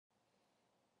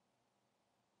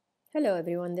Hello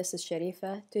everyone, this is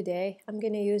Sharefa. Today I'm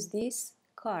going to use these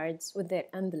cards with their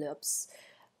envelopes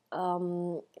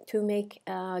to make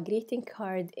a greeting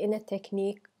card in a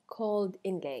technique called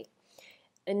Inlay.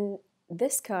 In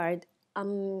this card,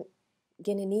 I'm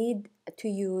going to need to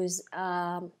use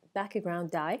a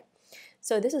background die.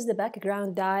 So this is the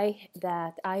background die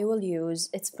that I will use.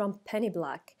 It's from Penny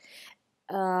Black.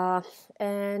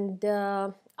 And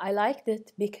I liked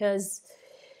it because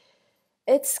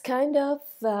it's kind of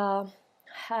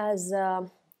has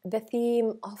the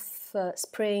theme of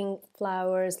spring,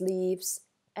 flowers, leaves,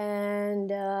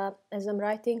 and as I'm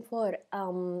writing for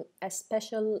a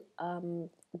special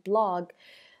blog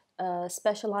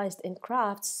specialized in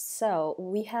crafts, so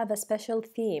we have a special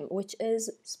theme which is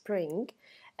spring,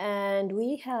 and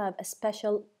we have a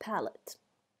special palette.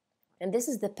 And this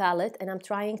is the palette, and I'm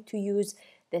trying to use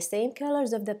the same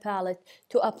colors of the palette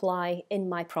to apply in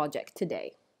my project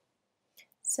today.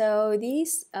 So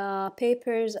these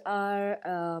papers are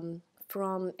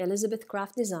from Elizabeth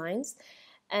Craft Designs,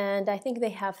 and I think they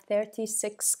have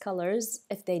 36 colors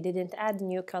if they didn't add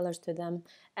new colors to them.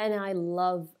 And I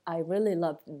really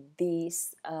love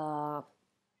these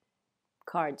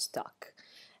cardstock.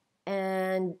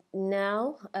 And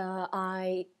now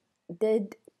I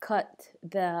did cut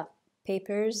the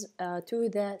papers to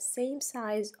the same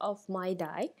size of my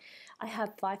die. I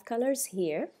have 5 colors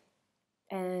here,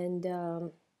 and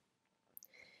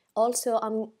also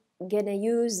I'm gonna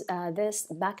use this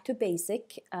Back to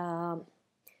Basic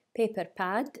paper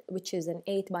pad, which is an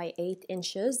 8 by 8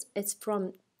 inches. It's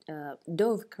from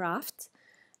Dove Craft,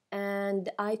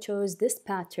 and I chose this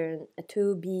pattern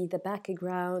to be the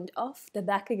background of the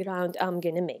background I'm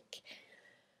gonna make.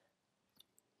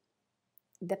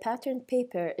 The pattern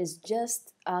paper is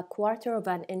just a 1/4 of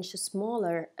an inch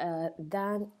smaller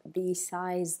than the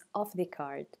size of the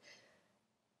card.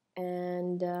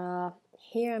 And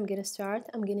here I'm gonna start.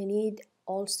 I'm gonna need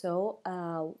also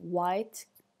a white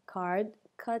card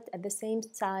cut at the same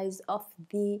size of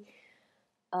the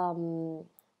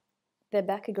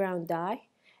background die,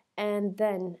 and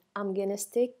then I'm gonna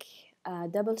stick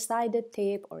double-sided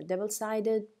tape or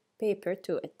double-sided paper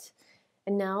to it.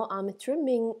 And now I'm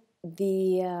trimming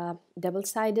the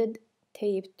double-sided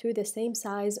tape to the same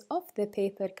size of the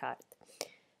paper card.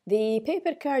 The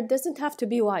paper card doesn't have to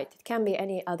be white, it can be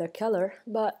any other color,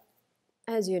 but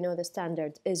as you know, the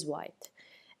standard is white.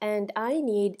 And I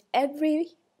need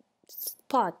every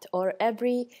spot or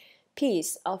every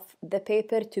piece of the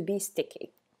paper to be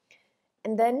sticky.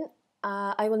 And then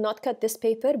I will not cut this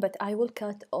paper, but I will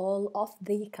cut all of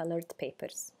the colored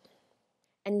papers.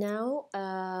 And now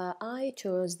I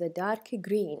chose the dark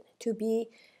green to be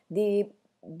the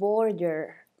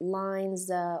border lines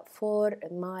for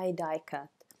my die cut.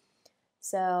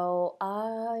 So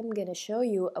I'm gonna show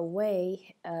you a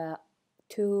way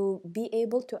to be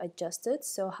able to adjust it.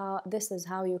 So this is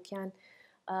how you can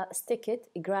stick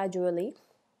it gradually,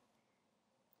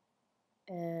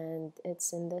 and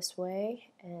it's in this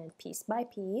way, and piece by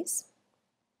piece.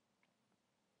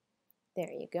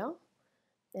 There you go.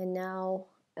 And now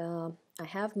I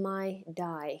have my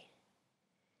die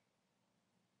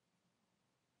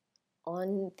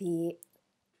on the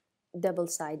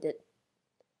double-sided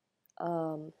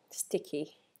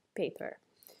sticky paper.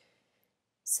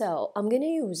 So I'm gonna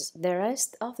use the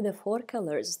rest of the 4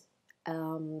 colors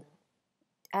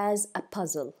as a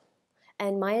puzzle.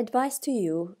 And my advice to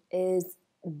you is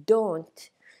don't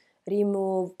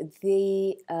remove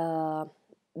the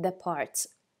parts.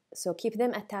 So keep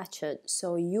them attached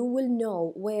so you will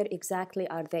know where exactly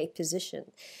are they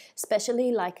positioned.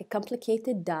 Especially like a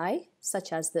complicated die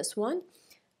such as this one.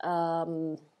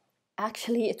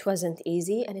 Actually, it wasn't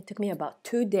easy, and it took me about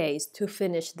 2 days to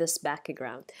finish this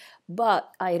background.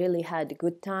 But I really had a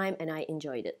good time and I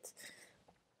enjoyed it.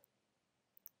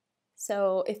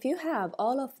 So if you have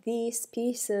all of these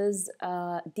pieces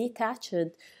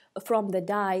detached from the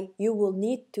die, you will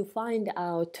need to find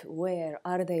out where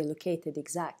are they located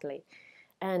exactly.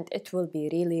 And it will be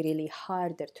really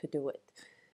harder to do it.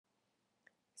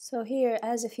 So here,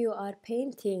 as if you are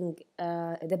painting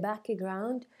the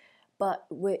background, but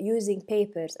we're using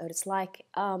papers, or it's like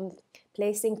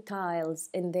placing tiles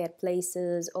in their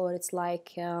places, or it's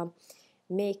like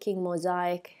making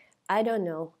mosaic. I don't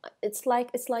know. It's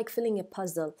like filling a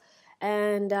puzzle,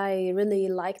 and I really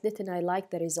liked it, and I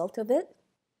liked the result of it.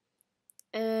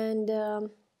 And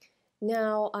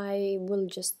now I will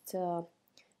just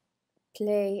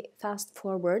play fast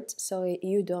forward so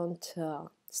you don't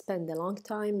spend a long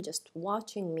time just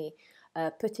watching me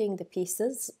putting the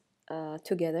pieces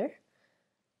together.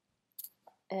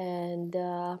 And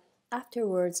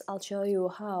afterwards I'll show you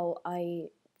how I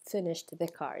finished the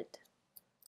card.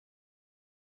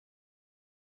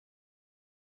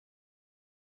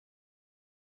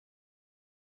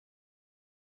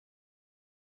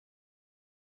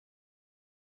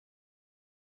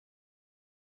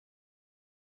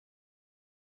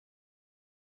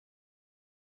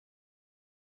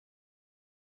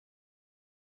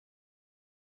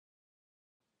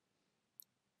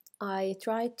 I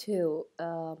try to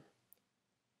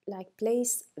like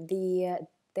place the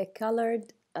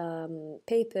colored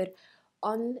paper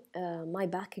on my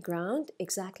background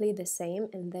exactly the same,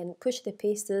 and then push the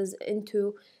pieces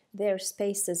into their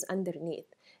spaces underneath.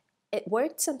 It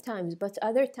worked sometimes, but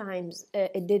other times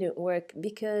it didn't work,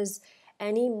 because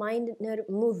any minor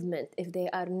movement, if they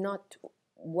are not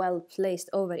well placed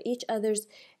over each other's,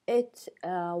 it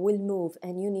will move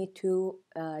and you need to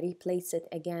replace it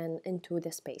again into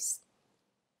the space.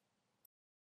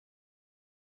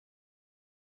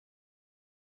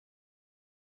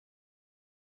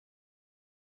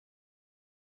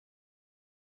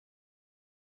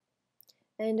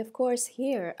 And of course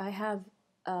here I have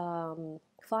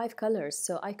 5 colors,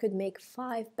 so I could make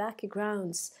 5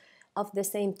 backgrounds of the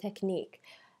same technique.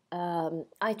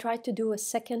 I tried to do a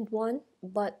second one,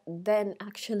 but then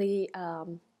actually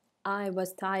I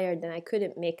was tired and I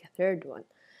couldn't make a third one.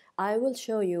 I will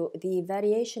show you the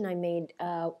variation I made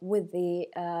with the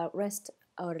rest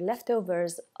or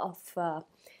leftovers of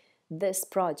this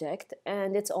project,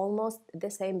 and it's almost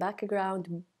the same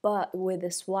background but with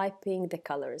the swiping the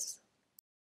colors.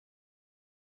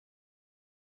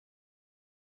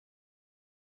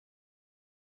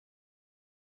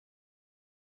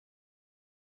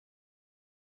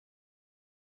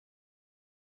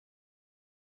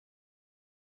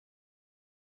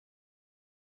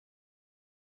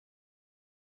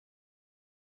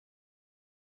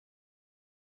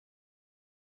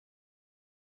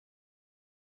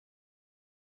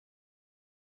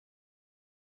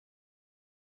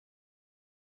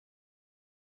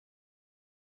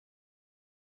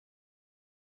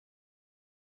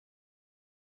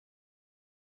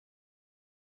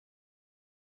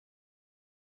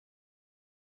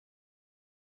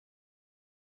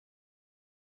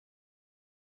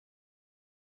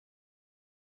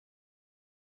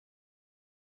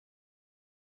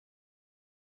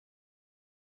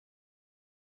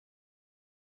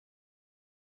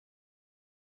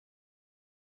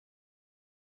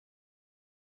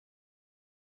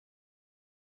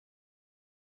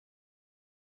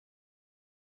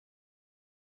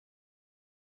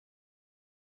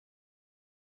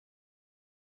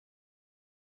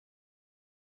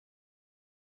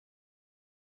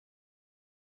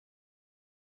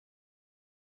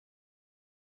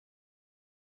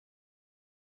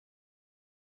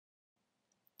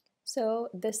 So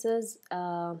this is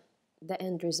the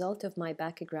end result of my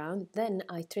background. Then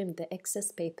I trimmed the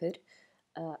excess paper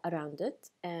around it,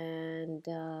 and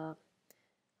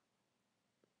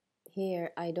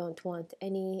here I don't want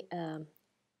any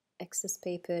excess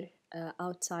paper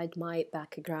outside my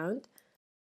background.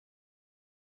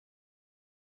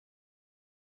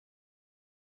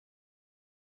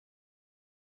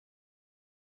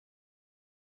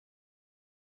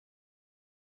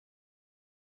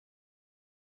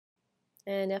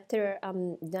 And after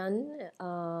I'm done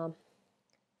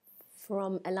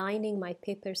from aligning my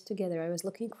papers together, I was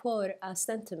looking for a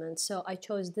sentiment, so I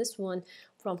chose this one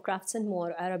from Crafts and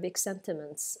More Arabic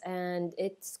Sentiments, and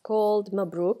it's called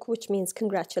Mabruk, which means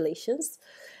congratulations.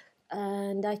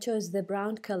 And I chose the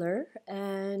brown color,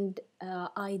 and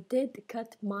I did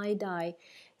cut my die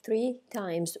 3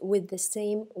 times with the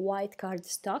same white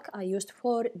cardstock I used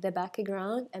for the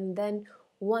background, and then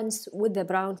once with the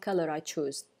brown color I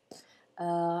chose.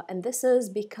 And this is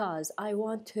because I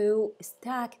want to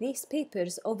stack these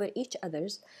papers over each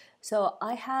others, so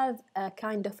I have a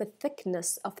kind of a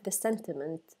thickness of the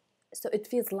sentiment, so it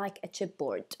feels like a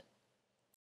chipboard.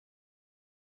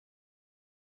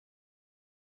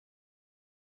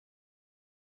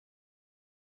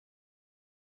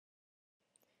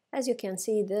 As you can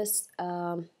see, this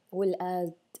will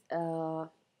add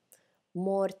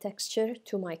more texture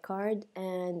to my card,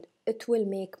 and it will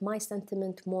make my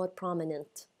sentiment more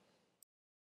prominent.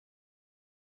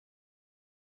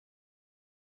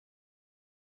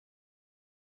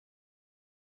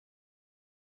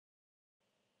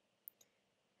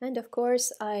 And of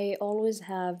course, I always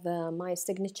have my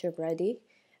signature ready,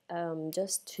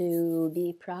 just to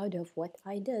be proud of what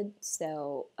I did.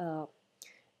 So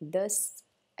this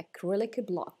acrylic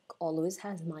block always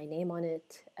has my name on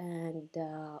it, and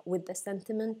with the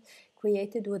sentiment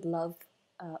created with love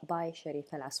by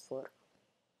Sharefa Al-Asfour.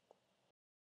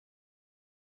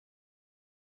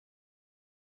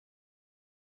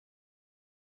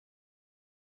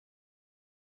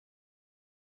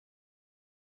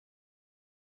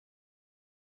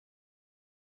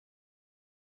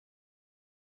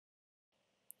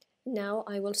 Now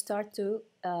I will start to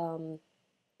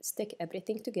stick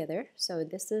everything together. So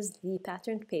this is the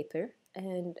patterned paper,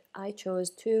 and I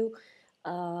chose to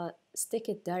stick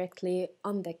it directly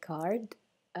on the card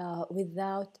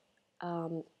without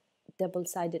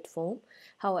double-sided foam.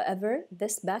 However,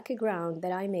 this background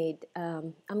that I made,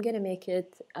 I'm gonna make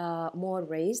it more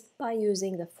raised by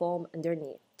using the foam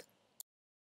underneath.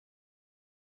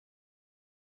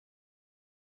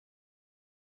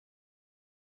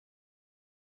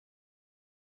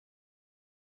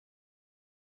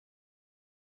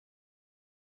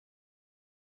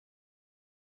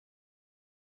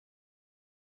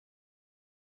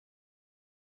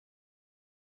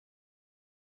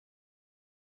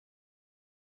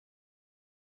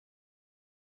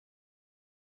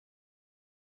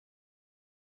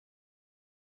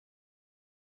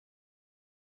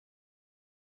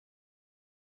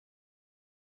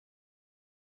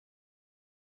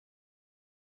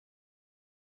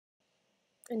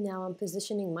 And now I'm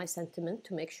positioning my sentiment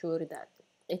to make sure that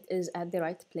it is at the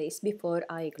right place before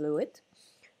I glue it.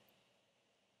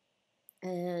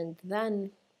 And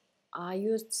then I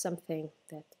used something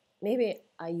that maybe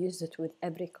I use it with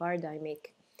every card I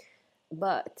make,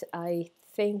 but I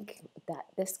think that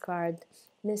this card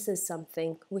misses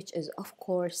something, which is of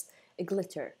course a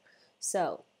glitter.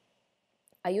 So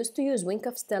I used to use Wink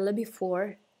of Stella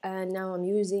before, and now I'm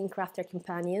using Crafter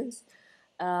Companions.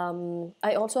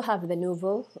 I also have the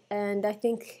Nouveau, and I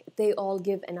think they all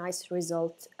give a nice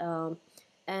result,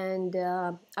 and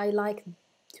I like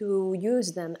to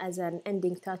use them as an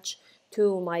ending touch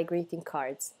to my greeting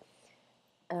cards.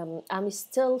 I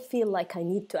still feel like I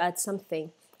need to add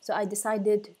something, so I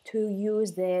decided to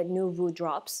use the Nouveau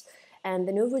drops. And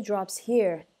the Nouveau drops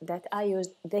here that I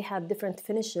used, they have different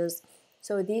finishes.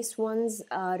 So these ones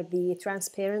are the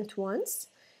transparent ones,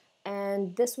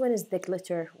 and this one is the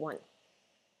glitter one.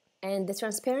 And the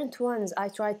transparent ones I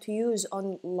try to use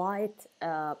on light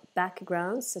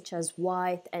backgrounds such as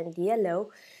white and yellow,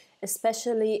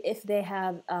 especially if they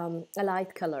have a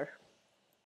light color.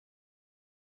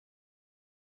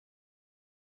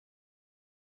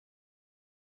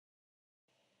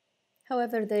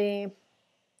 However, the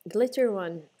glitter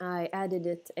one, I added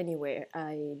it anywhere.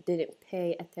 I didn't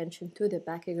pay attention to the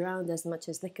background as much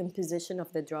as the composition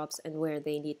of the drops and where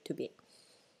they need to be.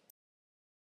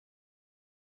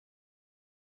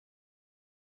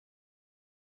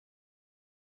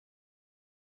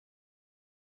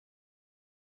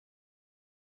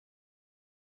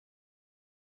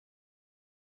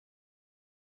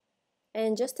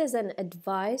 And just as an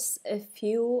advice, if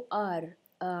you are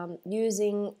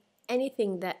using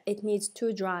anything that it needs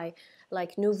to dry,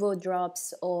 like Nouveau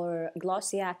drops or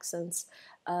glossy accents,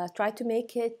 try to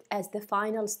make it as the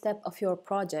final step of your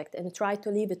project and try to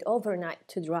leave it overnight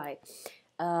to dry,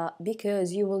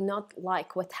 because you will not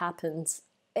like what happens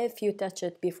if you touch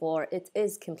it before it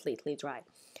is completely dry.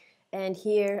 And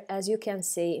here, as you can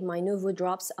see, my Nouveau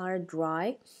drops are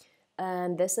dry.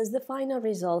 And this is the final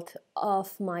result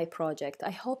of my project. I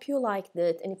hope you liked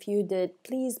it, and if you did,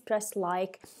 please press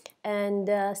like, and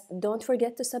don't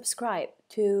forget to subscribe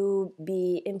to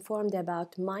be informed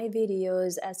about my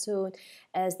videos as soon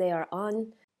as they are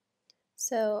on.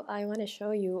 So I want to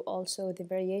show you also the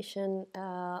variation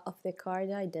of the card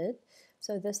I did.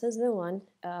 So this is the one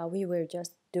we were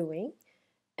just doing,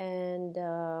 and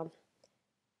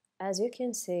as you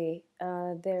can see,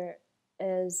 there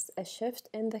is a shift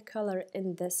in the color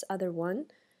in this other one.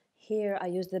 Here I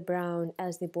used the brown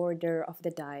as the border of the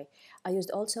die. I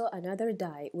used also another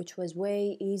die which was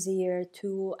way easier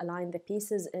to align the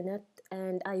pieces in it,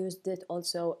 and I used it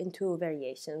also in two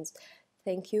variations.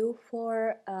 Thank you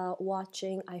for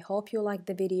watching. I hope you liked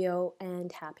the video,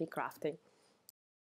 and happy crafting.